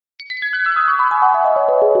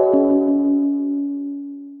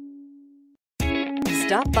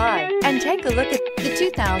Stop by and take a look at the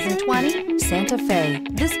 2020 Santa Fe.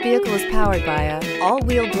 This vehicle is powered by a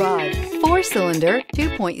all-wheel drive, 4-cylinder,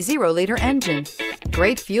 2.0-liter engine.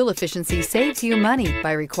 Great fuel efficiency saves you money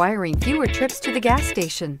by requiring fewer trips to the gas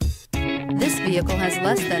station. This vehicle has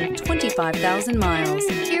less than 25,000 miles.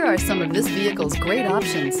 Here are some of this vehicle's great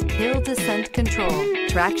options: hill descent control,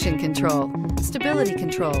 traction control, stability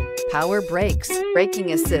control, power brakes,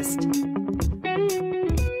 braking assist.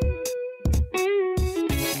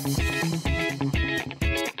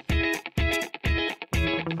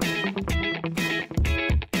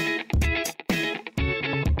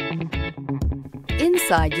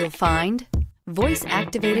 Inside you'll find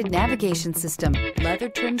voice-activated navigation system, leather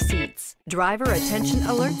trim seats, driver attention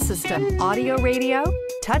alert system, audio radio,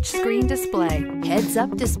 touchscreen display,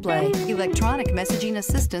 heads-up display, electronic messaging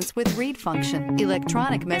assistance with read function,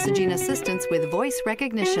 electronic messaging assistance with voice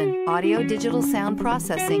recognition, audio digital sound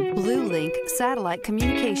processing, Blue Link satellite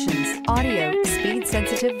communications, audio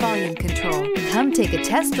speed-sensitive volume control. Come take a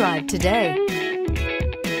test drive today.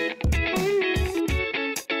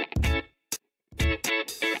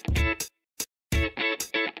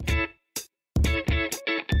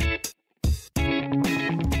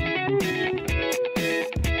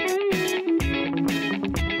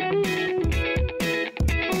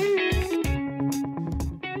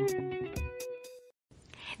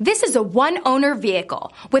 This is a one-owner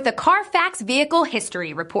vehicle with a Carfax Vehicle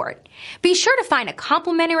History Report. Be sure to find a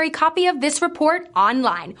complimentary copy of this report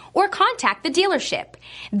online or contact the dealership.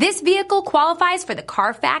 This vehicle qualifies for the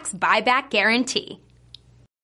Carfax Buyback Guarantee.